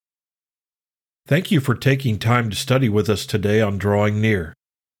Thank you for taking time to study with us today on Drawing Near.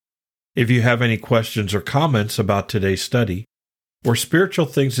 If you have any questions or comments about today's study, or spiritual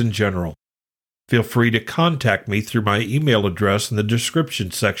things in general, feel free to contact me through my email address in the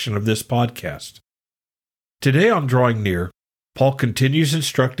description section of this podcast. Today on Drawing Near, Paul continues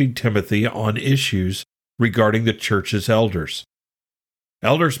instructing Timothy on issues regarding the church's elders.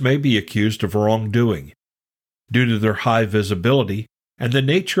 Elders may be accused of wrongdoing. Due to their high visibility and the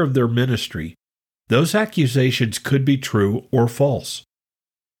nature of their ministry, those accusations could be true or false.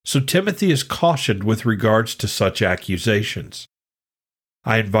 So Timothy is cautioned with regards to such accusations.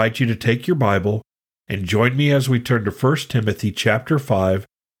 I invite you to take your Bible and join me as we turn to 1 Timothy chapter 5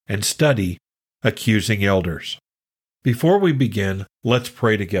 and study Accusing Elders. Before we begin, let's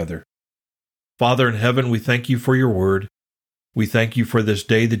pray together. Father in heaven, we thank you for your word. We thank you for this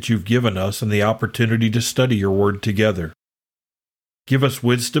day that you've given us and the opportunity to study your word together. Give us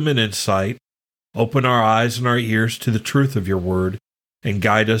wisdom and insight. Open our eyes and our ears to the truth of your word, and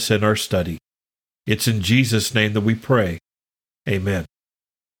guide us in our study. It's in Jesus' name that we pray. Amen.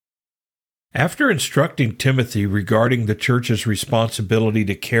 After instructing Timothy regarding the church's responsibility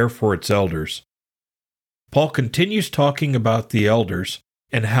to care for its elders, Paul continues talking about the elders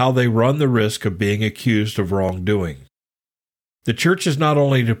and how they run the risk of being accused of wrongdoing. The church is not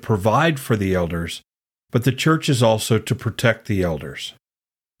only to provide for the elders, but the church is also to protect the elders.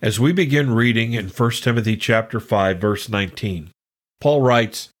 As we begin reading in 1 Timothy chapter 5, verse 19, Paul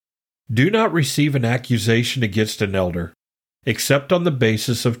writes, "Do not receive an accusation against an elder, except on the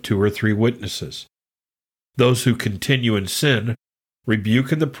basis of 2 or 3 witnesses. Those who continue in sin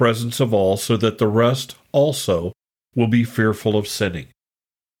rebuke in the presence of all, so that the rest also will be fearful of sinning."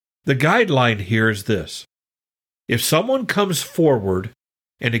 The guideline here is this: if someone comes forward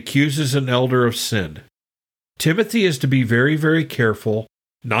and accuses an elder of sin, Timothy is to be very, very careful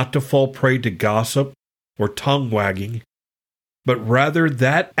not to fall prey to gossip or tongue-wagging, but rather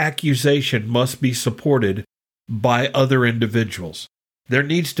that accusation must be supported by other individuals. There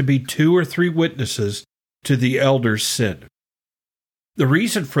needs to be 2 or 3 witnesses to the elder's sin. The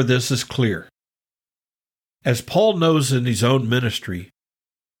reason for this is clear. As Paul knows in his own ministry,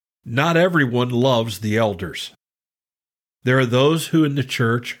 not everyone loves the elders. There are those who in the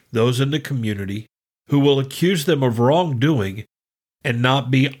church, those in the community, who will accuse them of wrongdoing and not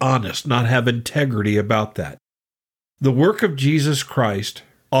be honest, not have integrity about that. The work of Jesus Christ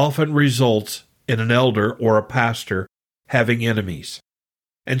often results in an elder or a pastor having enemies.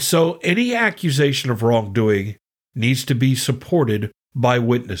 And so any accusation of wrongdoing needs to be supported by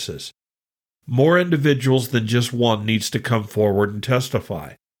witnesses. More individuals than just one needs to come forward and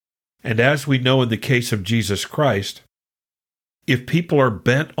testify. And as we know in the case of Jesus Christ, if people are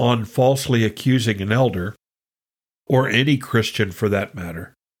bent on falsely accusing an elder, or any Christian for that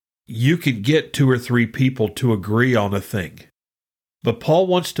matter, you can get 2 or 3 people to agree on a thing. But Paul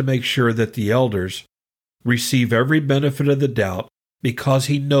wants to make sure that the elders receive every benefit of the doubt because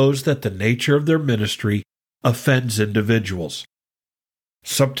he knows that the nature of their ministry offends individuals.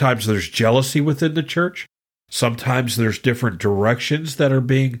 Sometimes there's jealousy within the church. Sometimes there's different directions that are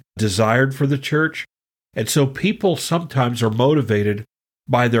being desired for the church. And so people sometimes are motivated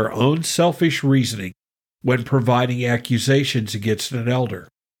by their own selfish reasoning when providing accusations against an elder.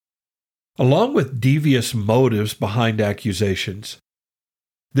 Along with devious motives behind accusations,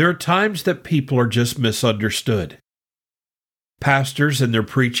 there are times that people are just misunderstood. Pastors in their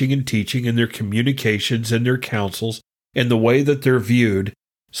preaching and teaching, in their communications and their counsels, and the way that they're viewed,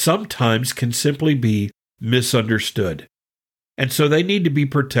 sometimes can simply be misunderstood. And so they need to be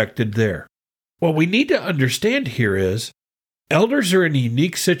protected there. What we need to understand here is, elders are in a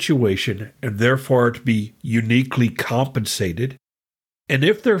unique situation and therefore are to be uniquely compensated. And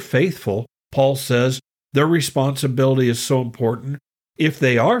if they're faithful, Paul says their responsibility is so important. If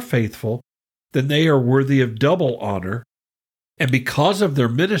they are faithful, then they are worthy of double honor. And because of their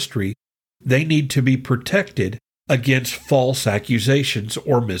ministry, they need to be protected against false accusations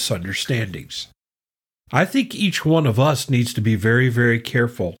or misunderstandings. I think each one of us needs to be very, very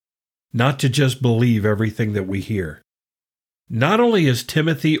careful not to just believe everything that we hear. Not only is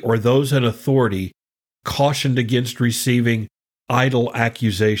Timothy or those in authority cautioned against receiving idle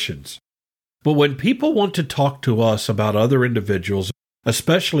accusations, but when people want to talk to us about other individuals,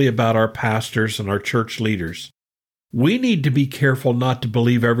 especially about our pastors and our church leaders, we need to be careful not to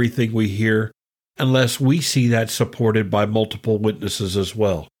believe everything we hear unless we see that supported by multiple witnesses as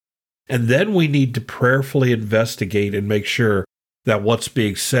well. And then we need to prayerfully investigate and make sure that what's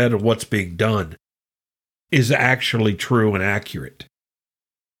being said and what's being done is actually true and accurate.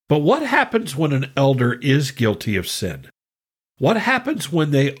 But what happens when an elder is guilty of sin? What happens when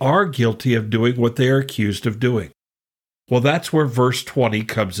they are guilty of doing what they are accused of doing? Well, that's where verse 20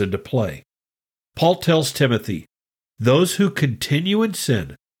 comes into play. Paul tells Timothy, those who continue in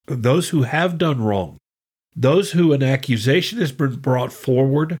sin, those who have done wrong, those who an accusation has been brought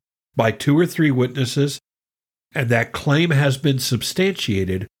forward by 2 or 3 witnesses, and that claim has been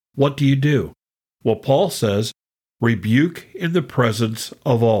substantiated, what do? Well, Paul says, rebuke in the presence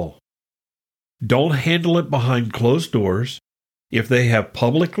of all. Don't handle it behind closed doors. If they have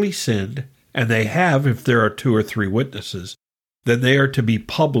publicly sinned, and they have if there are 2 or 3 witnesses, then they are to be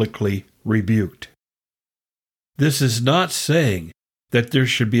publicly rebuked. This is not saying that there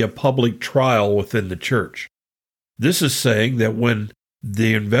should be a public trial within the church. This is saying that when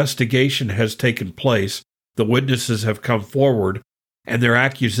the investigation has taken place, the witnesses have come forward, and their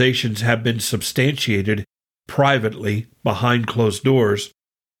accusations have been substantiated privately behind closed doors,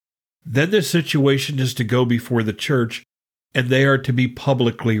 then the situation is to go before the church, and they are to be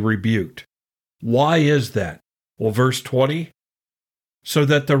publicly rebuked. Why is that? Well, verse 20, so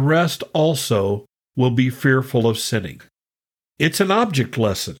that the rest also will be fearful of sinning. It's an object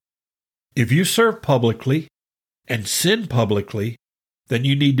lesson. If you serve publicly and sin publicly, then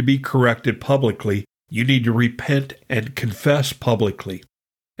you need to be corrected publicly. You need to repent and confess publicly.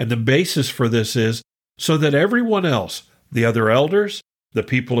 And the basis for this is so that everyone else, the other elders, the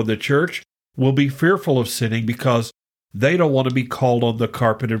people of the church, will be fearful of sinning because they don't want to be called on the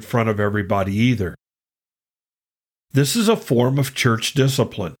carpet in front of everybody either. This is a form of church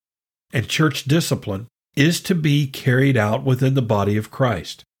discipline, and church discipline is to be carried out within the body of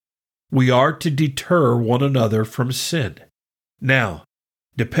Christ. We are to deter one another from sin. Now,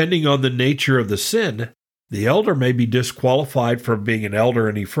 depending on the nature of the sin, the elder may be disqualified from being an elder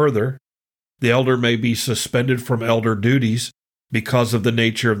any further. The elder may be suspended from elder duties because of the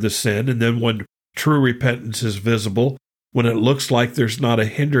nature of the sin, and then when true repentance is visible, when it looks like there's not a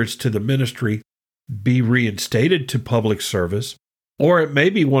hindrance to the ministry, be reinstated to public service. Or it may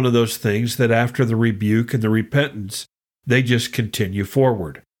be one of those things that after the rebuke and the repentance, they just continue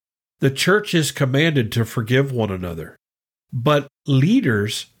forward. The church is commanded to forgive one another, but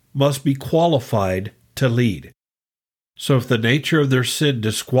leaders must be qualified to lead. So if the nature of their sin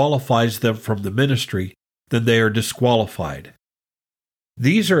disqualifies them from the ministry, then they are disqualified.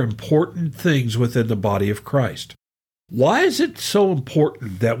 These are important things within the body of Christ. Why is it so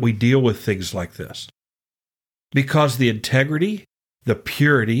important that we deal with things like this? Because the integrity, the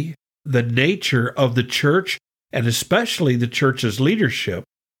purity, the nature of the church, and especially the church's leadership,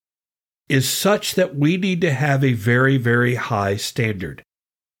 is such that we need to have a very, very high standard.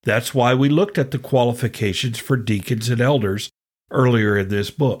 That's why we looked at the qualifications for deacons and elders earlier in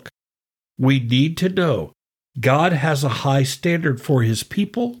this book. We need to know God has a high standard for His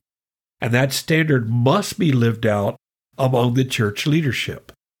people, and that standard must be lived out among the church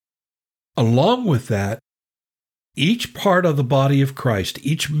leadership. Along with that, each part of the body of Christ,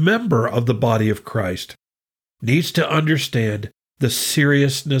 each member of the body of Christ, needs to understand the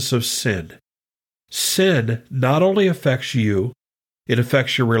seriousness of sin. Sin not only affects you, it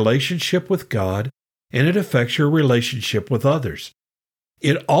affects your relationship with God, and it affects your relationship with others.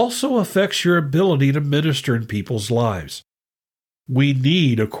 It also affects your ability to minister in people's lives. We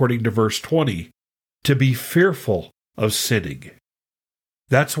need, according to verse 20, to be fearful of sinning.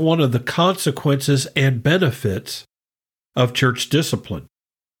 That's one of the consequences and benefits of church discipline.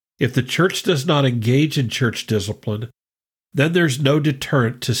 If the church does not engage in church discipline, then there's no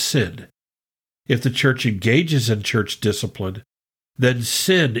deterrent to sin. If the church engages in church discipline, then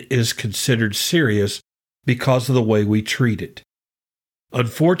sin is considered serious because of the way we treat it.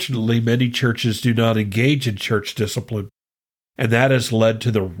 Unfortunately, many churches do not engage in church discipline, and that has led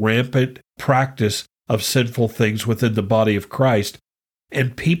to the rampant practice of sinful things within the body of Christ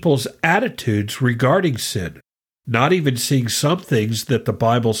and people's attitudes regarding sin, not even seeing some things that the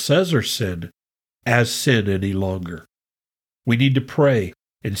Bible says are sin as sin any longer. We need to pray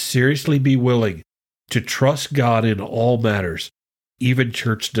and seriously be willing to trust God in all matters, even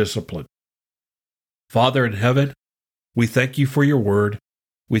church discipline. Father in heaven, we thank you for your word.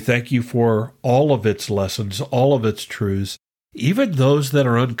 We thank you for all of its lessons, all of its truths, even those that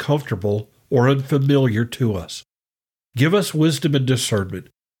are uncomfortable or unfamiliar to us. Give us wisdom and discernment.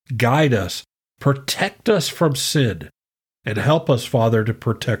 Guide us. Protect us from sin. And help us, Father, to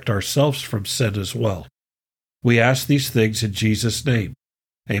protect ourselves from sin as well. We ask these things in Jesus' name.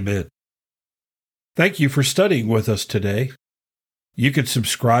 Amen. Thank you for studying with us today. You can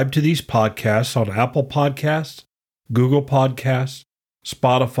subscribe to these podcasts on Apple Podcasts, Google Podcasts,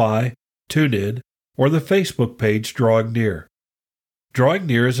 Spotify, TuneIn, or the Facebook page Drawing Near. Drawing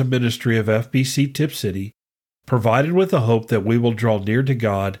Near is a ministry of FBC Tip City provided with the hope that we will draw near to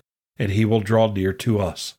God and He will draw near to us.